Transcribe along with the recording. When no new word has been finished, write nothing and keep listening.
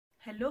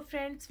Hello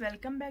friends,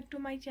 welcome back to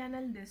my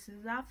channel. This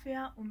is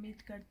Aafia.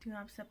 उम्मीद करती हूँ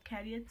आप सब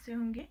खैरियत से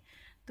होंगे।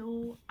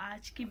 तो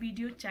आज की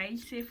वीडियो चाइल्ड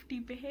सेफ्टी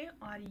पे है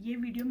और ये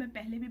वीडियो मैं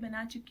पहले भी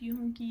बना चुकी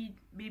हूँ कि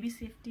बेबी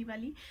सेफ्टी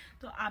वाली,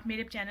 तो आप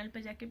मेरे चैनल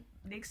पर जाके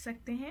देख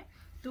सकते हैं।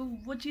 तो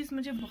वो चीज़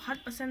मुझे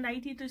बहुत पसंद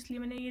आई थी, तो इसलिए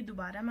मैंने ये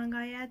दोबारा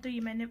मंगाया है। तो ये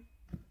मैंने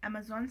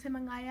अमेज़ॉन से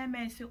मंगाया है।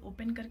 मैं इसे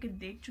ओपन करके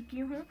देख चुकी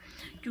हूँ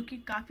क्योंकि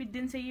काफ़ी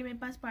दिन से ये मेरे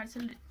पास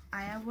पार्सल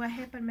आया हुआ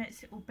है, पर मैं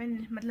इसे ओपन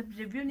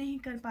रिव्यू नहीं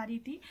कर पा रही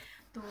थी।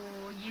 तो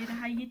ये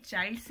रहा, ये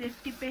चाइल्ड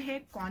सेफ्टी पे है,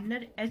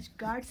 कॉर्नर एज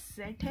गार्ड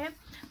सेट है।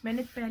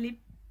 मैंने पहले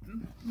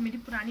मेरी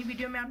पुरानी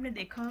वीडियो में आपने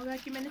देखा होगा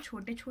कि मैंने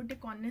छोटे छोटे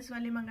कॉर्नर्स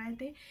वाले मंगाए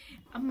थे।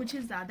 अब मुझे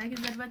ज़्यादा की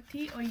ज़रूरत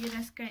थी और ये रहा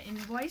इसका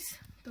इनवॉइस।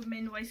 तो मैं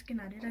इनवॉइस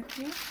किनारे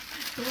रखती हूँ।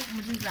 तो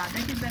मुझे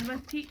ज़्यादा की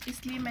ज़रूरत थी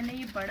इसलिए मैंने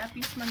ये बड़ा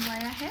पीस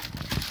मंगवाया है।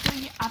 तो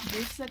ये आप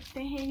देख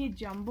सकते हैं, ये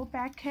जंबो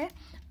पैक है।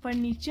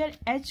 Furniture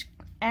as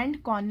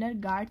and corner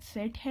guard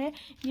set है।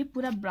 ये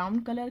पूरा ब्राउन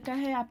कलर का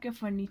है, आपके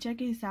फर्नीचर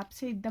के हिसाब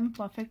से एकदम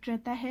परफेक्ट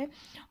रहता है।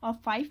 और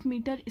 5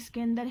 मीटर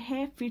इसके अंदर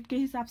है। फिट के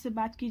हिसाब से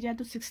बात की जाए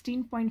तो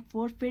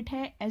 16.4 फिट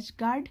है एज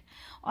गार्ड।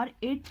 और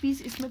 8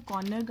 पीस इसमें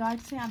कॉर्नर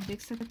गार्ड्स हैं, आप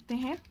देख सकते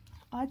हैं।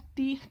 और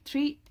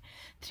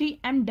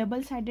 3M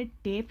डबल साइडेड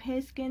टेप है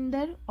इसके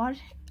अंदर, और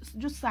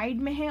जो साइड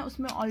में है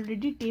उसमें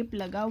ऑलरेडी टेप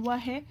लगा हुआ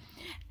है।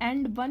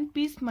 And 1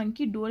 piece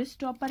monkey door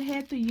stopper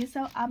है। तो ये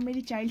सब आप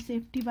मेरी चाइल्ड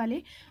सेफ्टी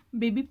वाले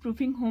बेबी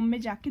प्रूफिंग होम में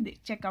जाके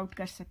चेकआउट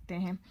कर सकते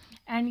हैं।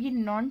 एंड ये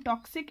non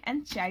toxic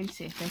and child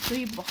safe है। तो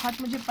ये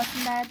बहुत मुझे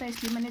पसंद आया था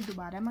इसलिए मैंने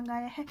दोबारा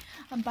मंगाया है।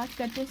 अब बात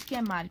करते हैं इसकी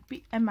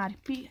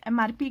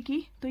एमआरपी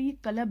की। तो ये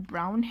कलर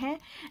ब्राउन है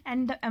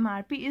and the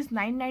MRP is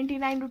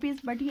 999 rupees,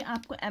 but ये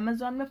आपको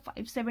अमेज़ॉन में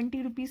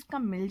 570 रुपीज़ का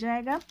मिल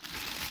जाएगा।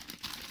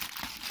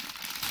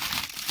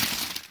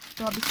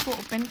 तो अब इसको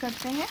ओपन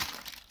करते हैं।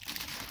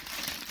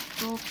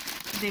 तो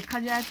देखा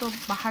जाए तो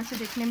बाहर से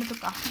देखने में तो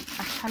काफ़ी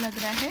अच्छा लग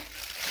रहा है,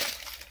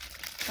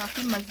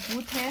 काफ़ी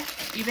मजबूत है।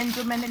 इवन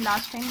जो मैंने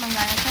लास्ट टाइम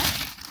मंगाया था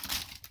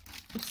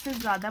उससे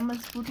ज़्यादा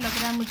मजबूत लग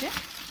रहा है मुझे।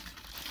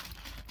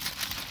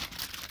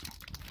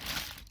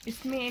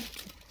 इसमें एक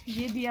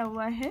ये दिया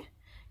हुआ है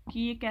कि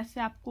ये कैसे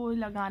आपको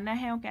लगाना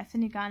है और कैसे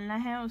निकालना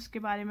है, उसके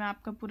बारे में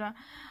आपका पूरा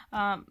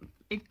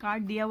एक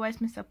कार्ड दिया हुआ है।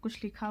 इसमें सब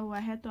कुछ लिखा हुआ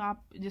है। तो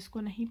आप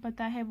जिसको नहीं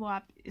पता है वो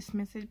आप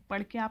इसमें से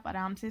पढ़ के आप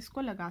आराम से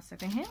इसको लगा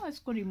सकते हैं। और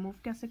इसको रिमूव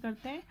कैसे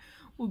करते हैं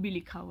वो भी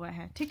लिखा हुआ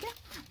है, ठीक है।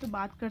 तो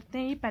बात करते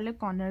हैं ये पहले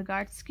कॉर्नर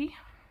गार्ड्स की।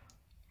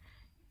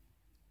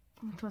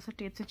 थोड़ा सा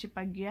टेप से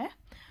चिपक गया है।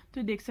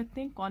 तो देख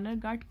सकते हैं कॉर्नर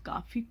गार्ड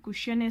काफ़ी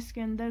कुशन है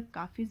इसके अंदर,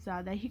 काफ़ी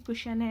ज़्यादा ही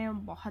कुशन है,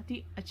 बहुत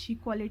ही अच्छी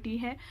क्वालिटी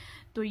है।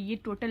 तो ये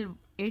टोटल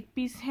 8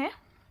 पीस है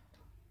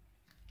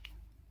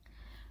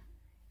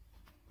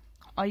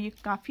और ये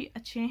काफ़ी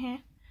अच्छे हैं।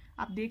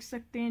 आप देख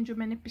सकते हैं जो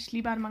मैंने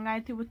पिछली बार मंगाए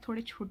थे वो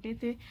थोड़े छोटे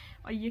थे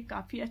और ये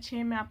काफ़ी अच्छे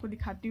हैं। मैं आपको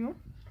दिखाती हूँ।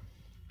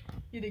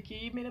 ये देखिए,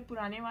 ये मेरे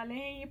पुराने वाले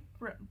हैं। ये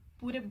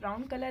पूरे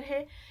ब्राउन कलर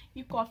है,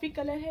 ये कॉफ़ी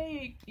कलर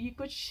है, ये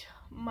कुछ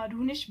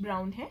मरूनिश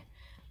ब्राउन है।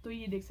 तो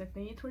ये देख सकते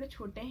हैं ये थोड़े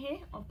छोटे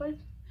हैं और पर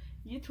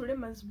ये थोड़े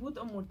मजबूत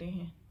और मोटे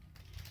हैं,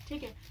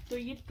 ठीक है। तो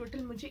ये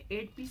टोटल मुझे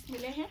 8 पीस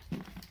मिले हैं।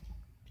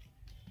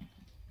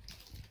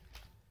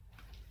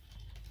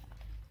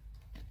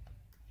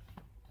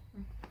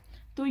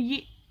 तो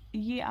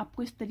ये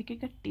आपको इस तरीके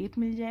का टेप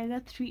मिल जाएगा,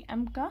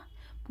 3M का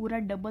पूरा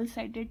डबल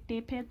साइडेड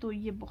टेप है। तो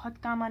ये बहुत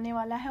काम आने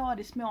वाला है और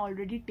इसमें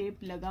ऑलरेडी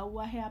टेप लगा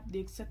हुआ है, आप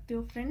देख सकते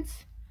हो फ्रेंड्स।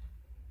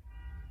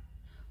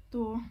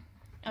 तो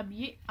अब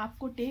ये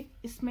आपको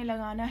टेप इसमें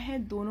लगाना है,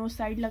 दोनों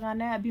साइड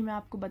लगाना है। अभी मैं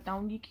आपको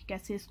बताऊंगी कि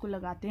कैसे इसको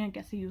लगाते हैं,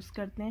 कैसे यूज़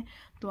करते हैं।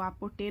 तो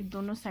आपको टेप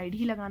दोनों साइड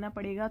ही लगाना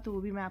पड़ेगा, तो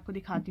वो भी मैं आपको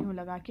दिखाती हूँ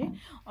लगा के।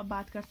 और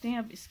बात करते हैं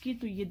अब इसकी।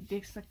 तो ये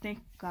देख सकते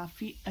हैं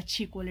काफ़ी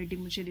अच्छी क्वालिटी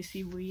मुझे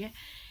रिसीव हुई है,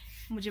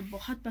 मुझे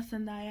बहुत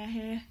पसंद आया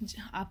है।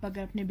 आप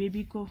अगर अपने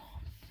बेबी को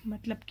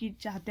कि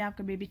चाहते हैं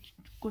आपका बेबी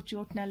को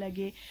चोट ना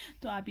लगे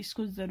तो आप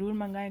इसको ज़रूर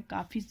मंगाएं।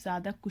 काफ़ी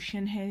ज़्यादा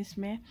कुशन है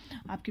इसमें,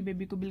 आपके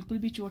बेबी को बिल्कुल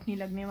भी चोट नहीं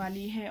लगने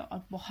वाली है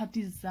और बहुत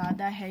ही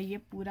ज़्यादा है। ये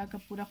पूरा का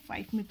पूरा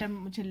 5 मीटर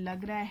मुझे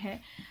लग रहा है,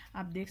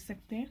 आप देख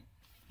सकते हैं।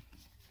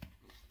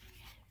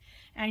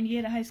 एंड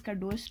ये रहा इसका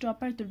डोर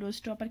स्टॉपर। तो डोर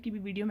स्टॉपर की भी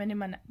वीडियो मैंने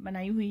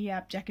बनाई हुई है,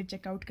 आप जाके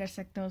चेकआउट कर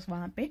सकते हो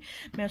वहाँ पे।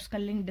 मैं उसका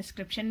लिंक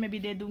डिस्क्रिप्शन में भी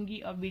दे दूँगी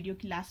और वीडियो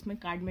की लास्ट में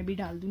कार्ड में भी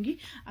डाल दूँगी।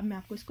 अब मैं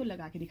आपको इसको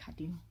लगा के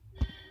दिखाती हूँ।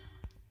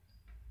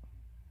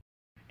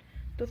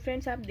 तो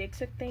फ्रेंड्स, आप देख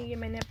सकते हैं ये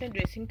मैंने अपने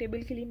ड्रेसिंग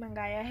टेबल के लिए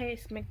मंगाया है।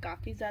 इसमें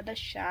काफ़ी ज़्यादा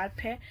शार्प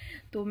है,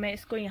 तो मैं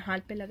इसको यहाँ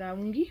पे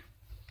लगाऊंगी।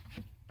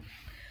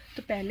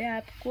 तो पहले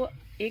आपको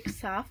एक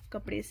साफ़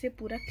कपड़े से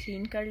पूरा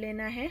क्लीन कर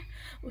लेना है।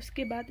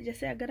 उसके बाद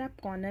जैसे अगर आप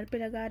कॉर्नर पे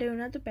लगा रहे हो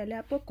ना, तो पहले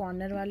आपको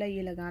कॉर्नर वाला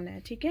ये लगाना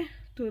है, ठीक है।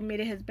 तो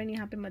मेरे हस्बैंड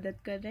यहाँ पे मदद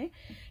कर रहे हैं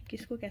कि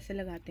इसको कैसे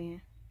लगाते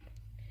हैं।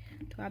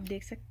 तो आप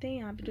देख सकते हैं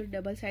यहाँ पे जो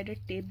डबल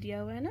साइडेड टेप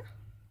दिया हुआ है ना,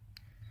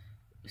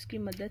 उसकी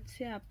मदद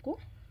से आपको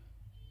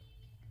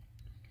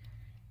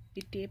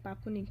ये टेप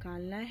आपको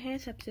निकालना है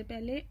सबसे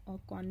पहले और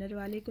कॉर्नर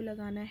वाले को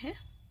लगाना है।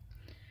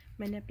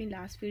 मैंने अपनी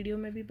लास्ट वीडियो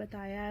में भी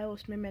बताया है,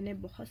 उसमें मैंने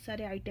बहुत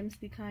सारे आइटम्स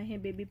दिखाए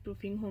हैं बेबी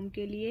प्रूफिंग होम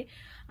के लिए।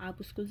 आप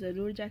उसको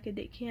ज़रूर जाके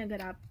देखें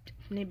अगर आप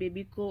अपने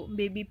बेबी को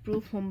बेबी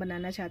प्रूफ होम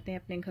बनाना चाहते हैं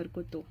अपने घर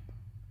को।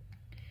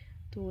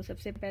 तो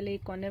सबसे पहले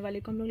कॉर्नर वाले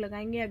को हम लोग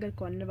लगाएंगे। अगर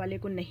कॉर्नर वाले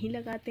को नहीं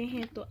लगाते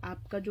हैं तो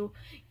आपका जो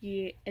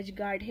ये एज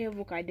गार्ड है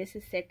वो कायदे से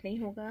सेट नहीं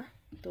होगा।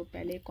 तो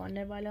पहले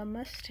कॉर्नर वाला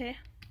मस्ट है।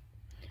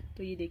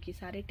 तो ये देखिए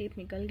सारे टेप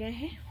निकल गए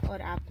हैं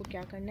और आपको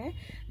क्या करना है,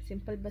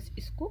 सिंपल बस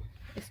इसको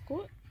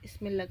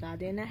इसमें लगा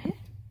देना है,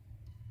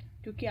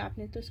 क्योंकि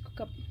आपने तो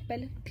इसको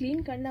पहले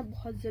क्लीन करना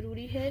बहुत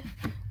ज़रूरी है।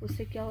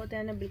 उससे क्या होता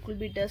है ना, बिल्कुल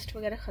भी डस्ट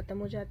वगैरह ख़त्म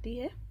हो जाती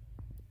है।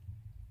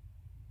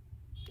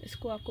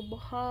 इसको आपको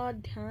बहुत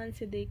ध्यान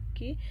से देख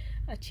के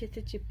अच्छे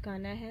से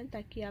चिपकाना है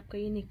ताकि आपका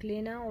ये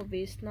निकले ना और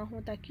वेस्ट ना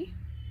हो। ताकि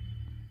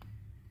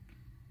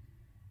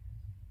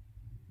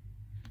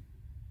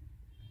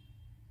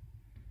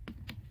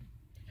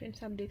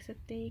फ्रेंड्स आप देख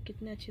सकते हैं ये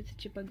कितने अच्छे से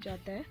चिपक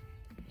जाता है।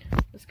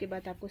 उसके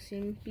बाद आपको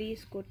सिंपली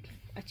इसको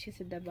अच्छे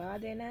से दबा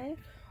देना है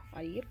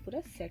और ये पूरा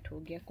सेट हो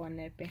गया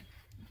कॉर्नर पे।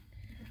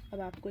 अब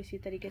आपको इसी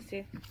तरीके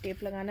से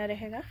टेप लगाना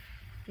रहेगा।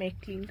 मैं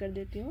क्लीन कर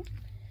देती हूँ,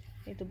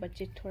 नहीं तो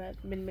बच्चे थोड़ा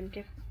बिन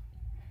के।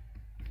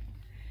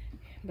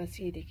 बस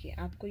ये देखिए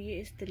आपको ये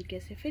इस तरीके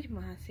से फिर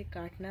वहाँ से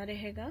काटना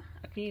रहेगा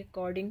अपनी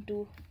अकॉर्डिंग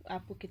टू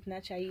आपको कितना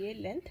चाहिए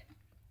लेंथ।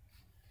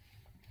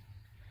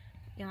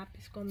 यहाँ पे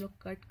इसको हम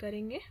लोग कट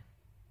करेंगे।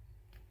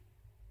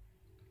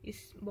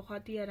 इस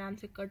बहुत ही आराम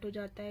से कट हो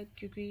जाता है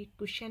क्योंकि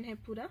कुशन है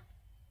पूरा।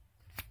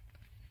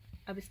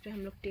 अब इस पे हम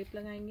लोग टेप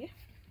लगाएंगे।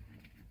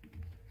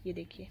 ये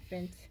देखिए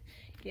फ्रेंड्स,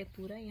 ये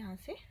पूरा यहाँ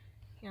से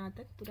यहाँ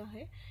तक पूरा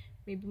है।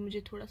 मे बी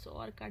मुझे थोड़ा सा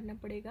और काटना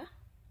पड़ेगा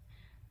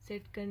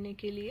सेट करने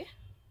के लिए।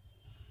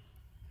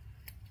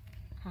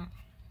 हाँ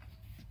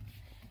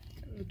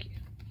देखिए,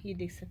 ये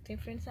देख सकते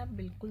हैं फ्रेंड्स आप,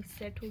 बिल्कुल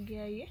सेट हो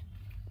गया ये।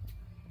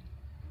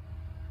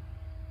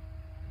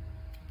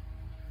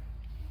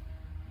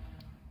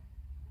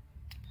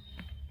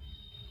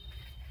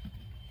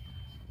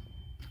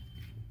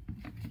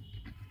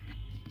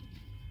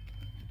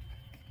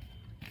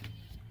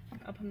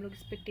 अब हम लोग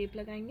इस पे टेप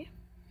लगाएंगे।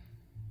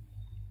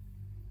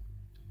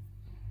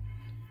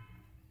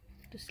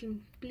 तो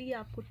सिंपली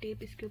आपको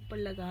टेप इसके ऊपर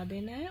लगा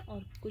देना है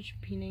और कुछ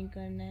भी नहीं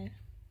करना है।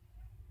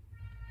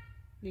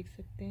 देख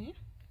सकते हैं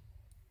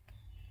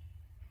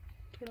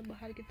थोड़ा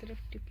बाहर की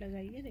तरफ टेप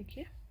लगाइए।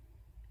 देखिए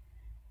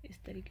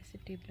इस तरीके से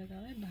टेप लगा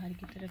हुआ है, बाहर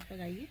की तरफ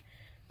लगाइए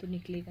तो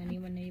निकलेगा नहीं,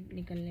 वरना ये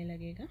निकलने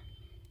लगेगा।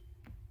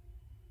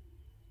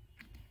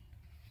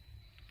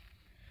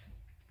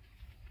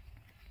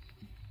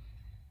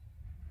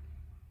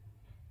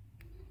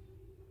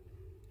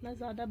 ना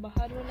ज़्यादा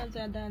बाहर हो ना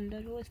ज़्यादा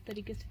अंदर हो, इस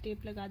तरीके से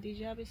टेप लगा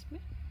दीजिए आप इसमें।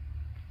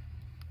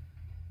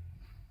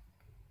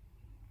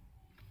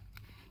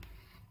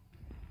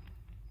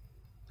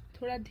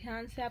 थोड़ा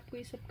ध्यान से आपको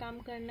ये सब काम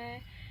करना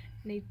है,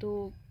 नहीं तो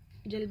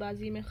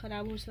जल्दबाजी में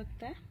ख़राब हो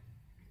सकता है।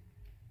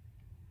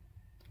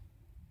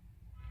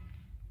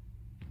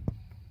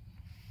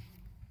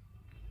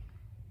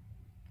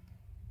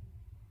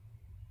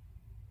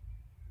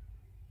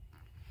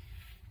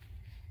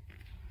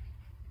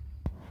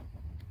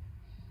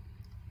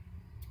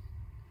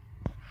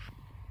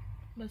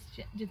 बस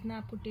जितना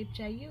आपको टेप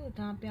चाहिए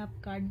उतना पे आप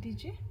काट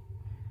दीजिए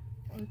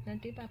और उतना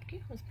टेप आपके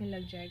उसमें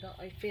लग जाएगा।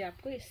 और फिर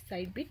आपको इस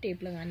साइड भी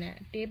टेप लगाना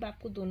है। टेप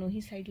आपको दोनों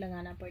ही साइड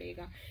लगाना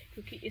पड़ेगा,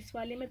 क्योंकि इस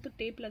वाले में तो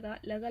टेप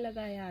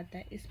लगाया आता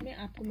है, इसमें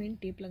आपको मेन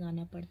टेप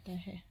लगाना पड़ता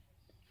है।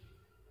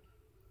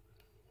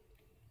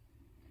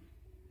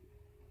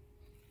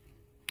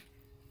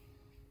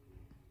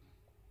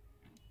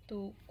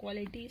 तो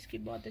क्वालिटी इसकी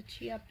बहुत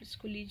अच्छी है, आप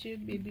इसको लीजिए,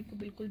 बेबी को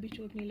बिल्कुल भी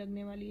चोट नहीं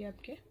लगने वाली है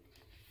आपके।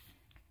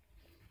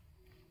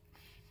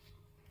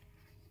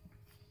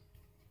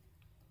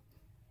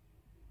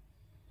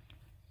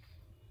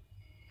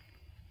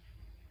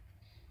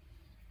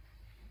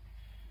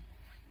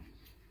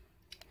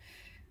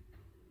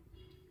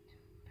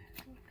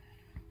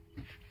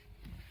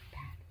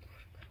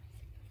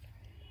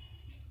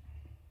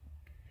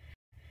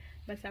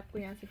 बस आपको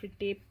यहाँ से फिर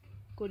टेप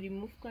को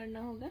रिमूव करना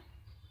होगा।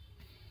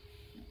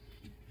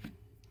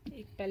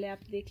 एक पहले आप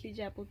देख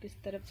लीजिए आपको किस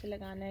तरफ से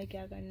लगाना है,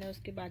 क्या करना है,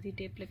 उसके बाद ही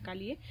टेप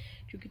निकालिए,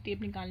 क्योंकि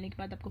टेप निकालने के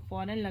बाद आपको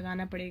फ़ौरन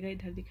लगाना पड़ेगा।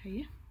 इधर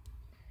दिखाइए,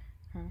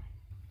 हाँ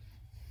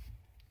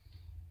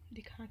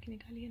दिखा के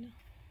निकालिए ना।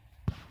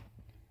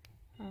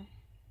 हाँ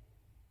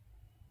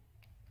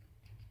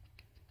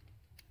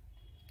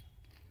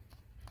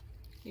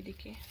ये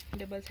देखिए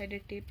डबल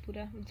साइडेड टेप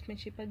पूरा इसमें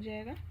चिपक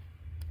जाएगा।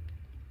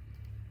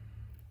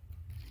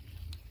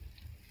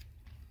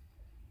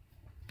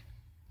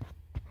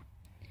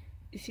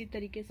 इसी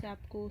तरीके से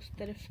आपको उस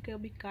तरफ का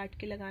भी काट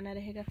के लगाना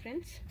रहेगा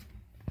फ्रेंड्स।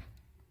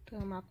 तो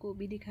हम आपको वो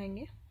भी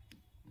दिखाएंगे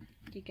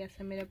कि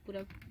कैसा मेरा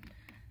पूरा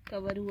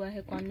कवर हुआ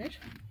है कॉर्नर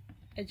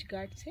एज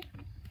गार्ड से।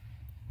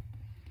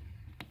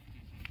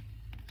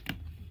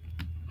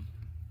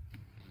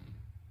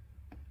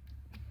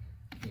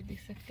 ये देख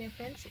सकते हैं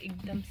फ्रेंड्स,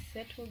 एकदम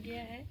सेट हो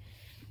गया है,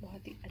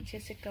 बहुत ही अच्छे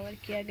से कवर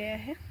किया गया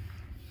है।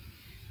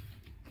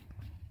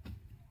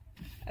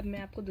 अब मैं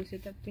आपको दूसरी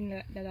तरफ भी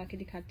लगा के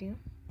दिखाती हूँ।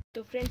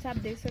 तो फ्रेंड्स आप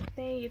देख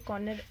सकते हैं ये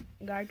कॉर्नर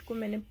गार्ड को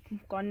मैंने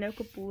कॉर्नर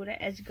को पूरा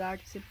एज गार्ड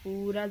से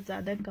पूरा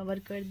ज़्यादा कवर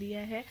कर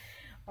दिया है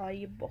और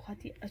ये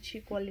बहुत ही अच्छी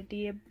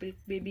क्वालिटी है,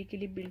 बेबी के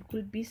लिए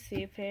बिल्कुल भी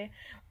सेफ़ है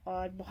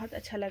और बहुत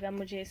अच्छा लगा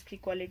मुझे इसकी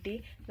क्वालिटी।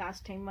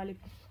 लास्ट टाइम वाले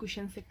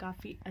कुशन से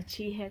काफ़ी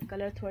अच्छी है,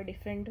 कलर थोड़ा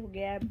डिफरेंट हो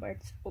गया है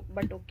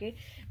but okay,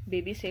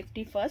 baby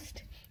safety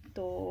first.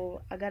 तो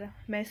अगर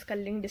मैं इसका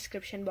लिंक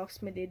डिस्क्रिप्शन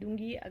बॉक्स में दे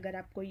दूँगी, अगर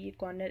आपको ये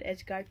कॉर्नर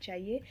एज गार्ड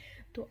चाहिए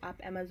तो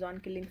आप अमेज़ॉन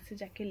के लिंक से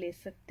जाके ले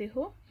सकते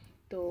हो।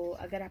 तो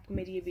अगर आपको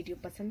मेरी ये वीडियो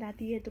पसंद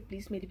आती है तो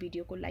प्लीज़ मेरी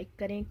वीडियो को लाइक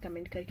करें,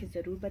 कमेंट करके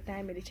ज़रूर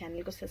बताएं, मेरे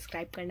चैनल को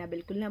सब्सक्राइब करना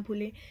बिल्कुल ना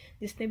भूलें।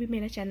 जिसने भी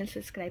मेरा चैनल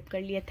सब्सक्राइब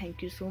कर लिया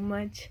थैंक यू सो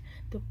मच।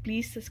 तो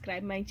please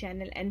subscribe my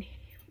channel and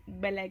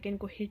bell icon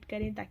को हिट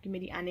करें ताकि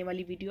मेरी आने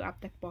वाली वीडियो आप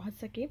तक पहुंच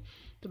सके।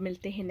 तो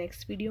मिलते हैं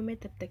नेक्स्ट वीडियो में,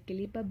 तब तक के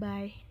लिए बाय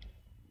बाय।